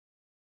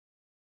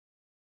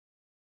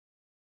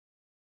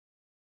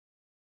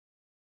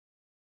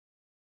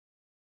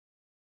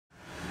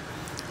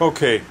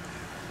Okay,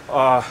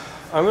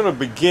 I'm going to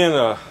begin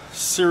a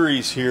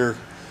series here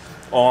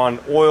on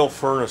oil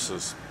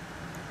furnaces,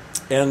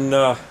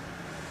 and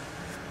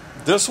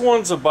this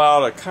one's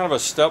about a kind of a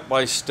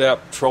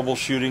step-by-step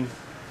troubleshooting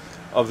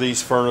of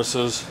these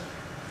furnaces,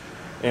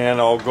 and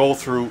I'll go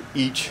through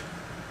each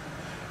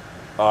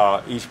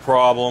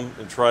problem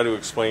and try to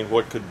explain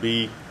what could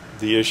be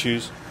the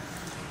issues.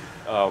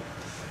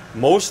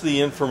 Most of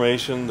the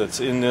information that's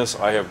in this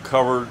I have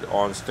covered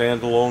on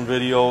standalone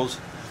videos,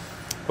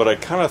 but I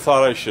kind of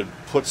thought I should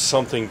put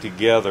something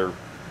together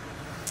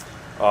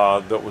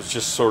that was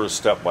just sort of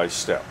step by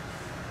step.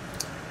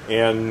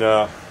 And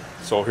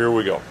so here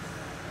we go.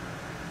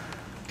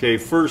 Okay,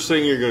 first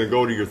thing, you're going to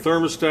go to your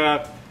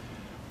thermostat,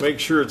 make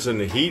sure it's in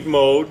the heat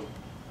mode,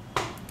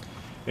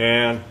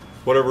 and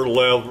whatever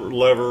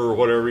lever or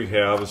whatever you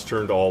have is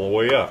turned all the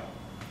way up.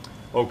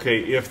 Okay,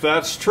 if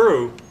that's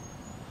true,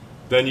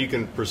 then you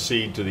can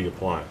proceed to the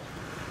appliance.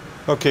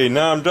 Okay,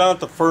 now I'm down at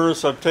the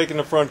furnace. I've taken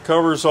the front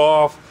covers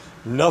off.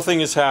 Nothing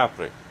is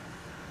happening.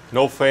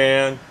 No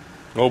fan,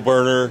 no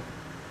burner,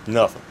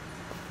 nothing.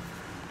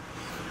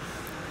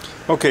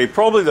 Okay,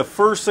 probably the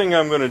first thing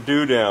I'm going to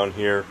do down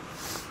here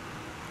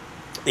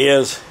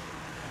is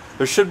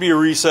there should be a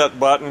reset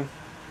button,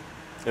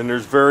 and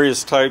there's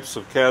various types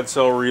of CAD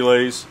cell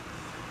relays,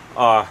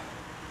 and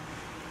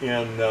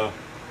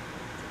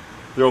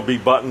there'll be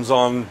buttons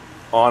on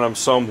them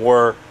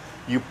somewhere.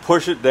 You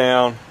push it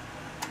down,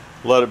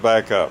 let it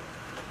back up.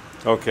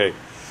 Okay,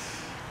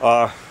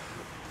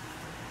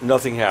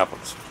 nothing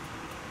happens.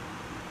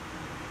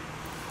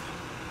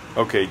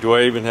 Okay, do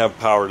I even have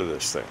power to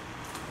this thing?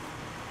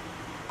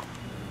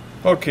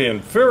 Okay, in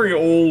very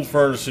old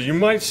furnaces, you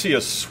might see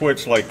a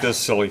switch like this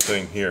silly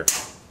thing here.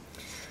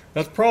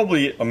 That's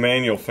probably a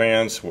manual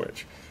fan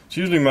switch. It's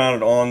usually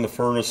mounted on the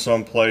furnace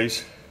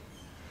someplace,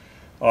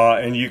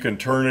 and you can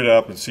turn it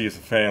up and see if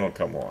the fan will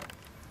come on.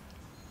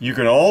 You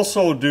can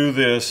also do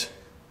this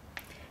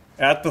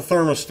at the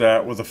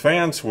thermostat with a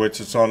fan switch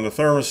that's on the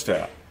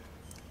thermostat.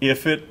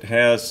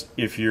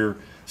 If your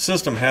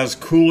system has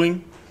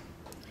cooling,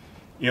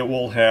 it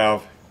will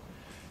have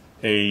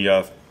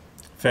a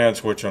fan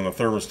switch on the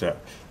thermostat.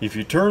 If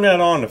you turn that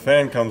on, the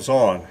fan comes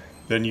on,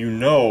 then you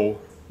know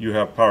you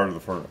have power to the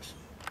furnace.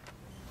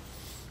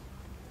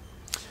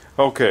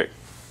 Okay,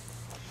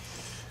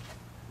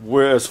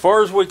 as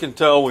far as we can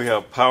tell, we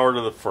have power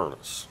to the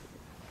furnace.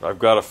 I've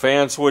got a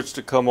fan switch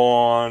to come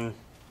on,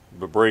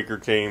 the breaker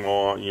came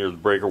on, the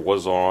breaker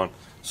was on,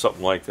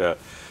 something like that.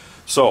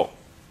 So,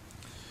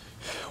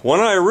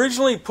 when I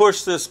originally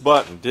pushed this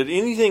button, did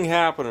anything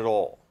happen at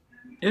all?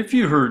 If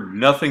you heard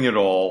nothing at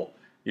all,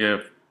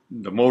 if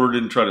the motor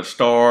didn't try to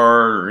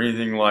start or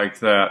anything like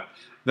that,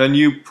 then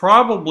you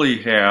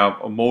probably have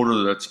a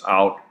motor that's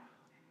out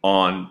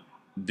on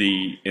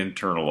the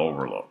internal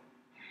overload.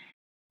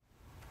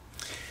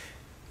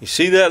 You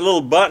see that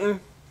little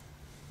button?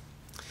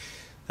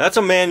 That's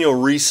a manual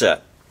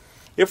reset.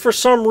 If for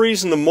some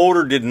reason the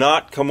motor did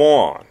not come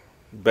on,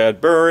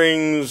 bad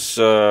bearings,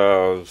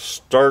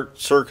 start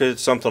circuit,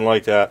 something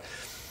like that,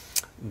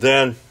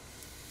 then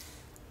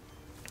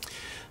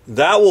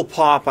that will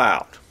pop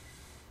out.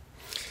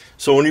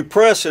 So when you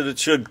press it, it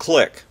should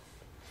click.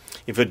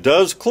 If it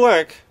does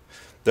click,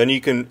 then you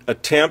can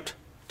attempt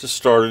to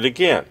start it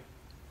again.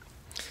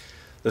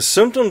 The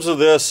symptoms of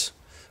this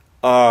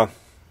are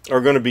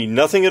going to be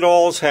nothing at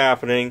all is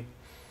happening,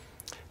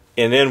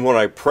 and then when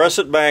I press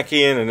it back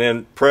in and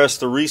then press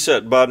the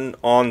reset button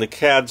on the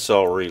CAD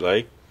cell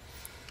relay,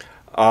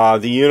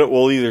 the unit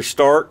will either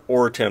start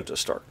or attempt to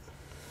start.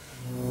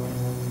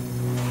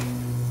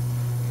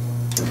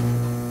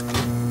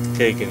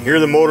 Okay, you can hear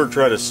the motor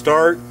try to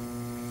start,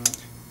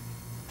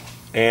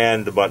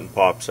 and the button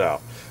pops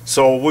out.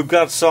 So we've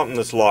got something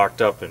that's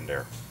locked up in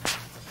there.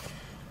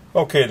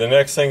 Okay, the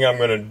next thing I'm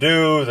going to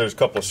do, there's a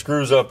couple of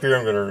screws up here.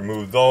 I'm going to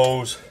remove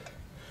those,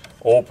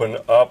 open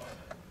up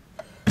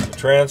the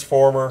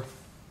transformer.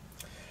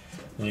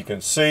 You can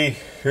see,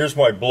 here's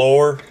my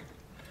blower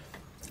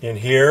in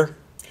here,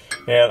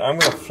 and I'm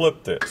going to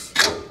flip this.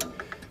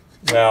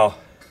 Now,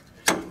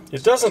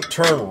 it doesn't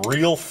turn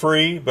real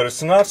free, but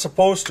it's not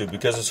supposed to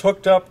because it's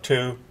hooked up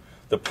to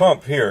the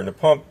pump here, and the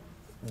pump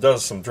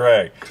does some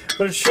drag,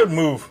 but it should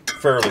move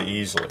fairly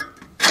easily.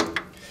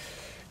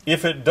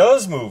 If it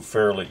does move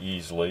fairly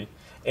easily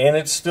and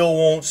it still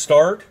won't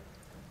start,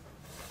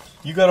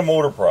 you got a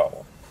motor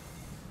problem.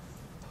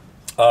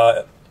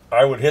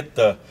 I would hit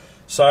the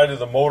side of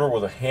the motor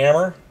with a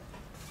hammer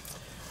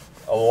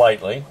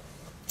lightly.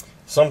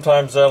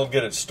 Sometimes that'll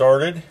get it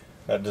started.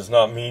 That does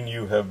not mean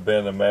you have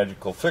been a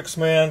magical fix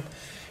man.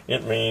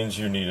 It means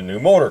you need a new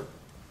motor.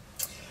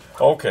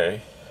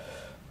 Okay,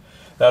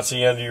 that's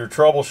the end of your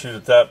troubleshoot.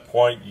 At that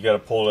point, you got to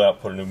pull it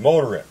out, put a new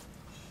motor in.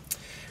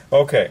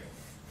 Okay,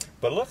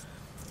 but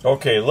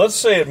let's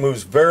say it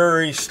moves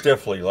very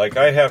stiffly, like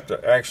I have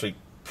to actually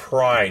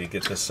pry to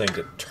get this thing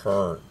to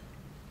turn.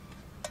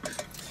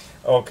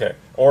 Okay,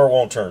 or it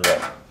won't turn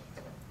at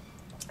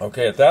all.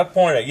 Okay, at that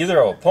point I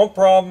either have a pump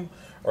problem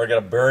or I got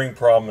a bearing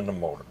problem in the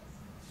motor.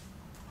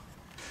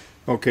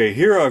 Okay,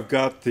 here I've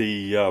got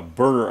the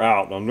burner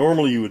out. Now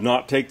normally you would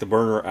not take the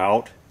burner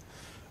out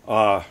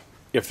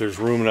if there's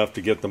room enough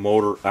to get the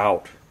motor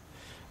out.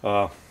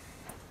 I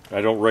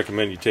don't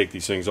recommend you take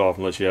these things off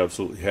unless you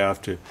absolutely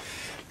have to.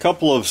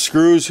 Couple of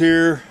screws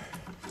here,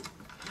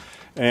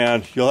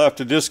 and you'll have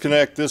to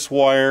disconnect this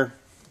wire.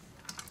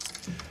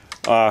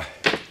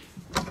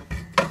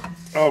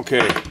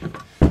 Okay,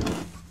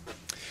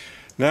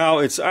 now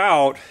it's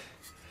out.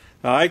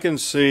 Now I can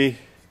see,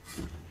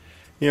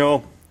 you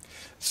know,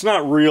 it's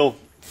not real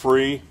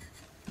free,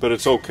 but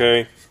it's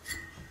okay.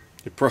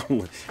 It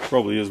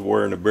probably is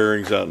wearing the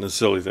bearings out in this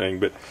silly thing,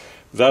 but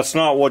that's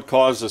not what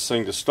caused this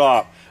thing to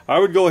stop. I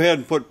would go ahead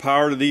and put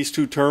power to these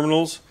two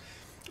terminals,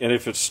 and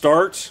if it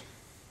starts,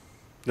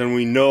 then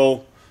we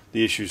know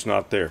the issue's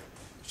not there.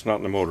 It's not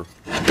in the motor.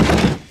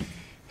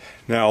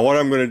 Now what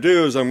I'm going to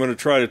do is I'm going to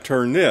try to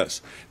turn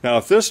this. Now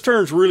if this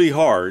turns really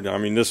hard, I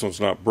mean this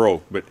one's not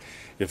broke, but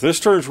if this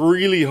turns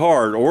really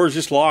hard or is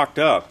just locked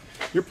up,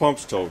 your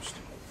pump's toast.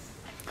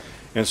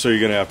 And so you're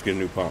going to have to get a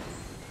new pump.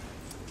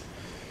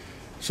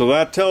 So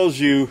that tells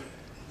you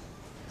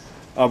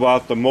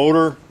about the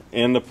motor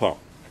and the pump.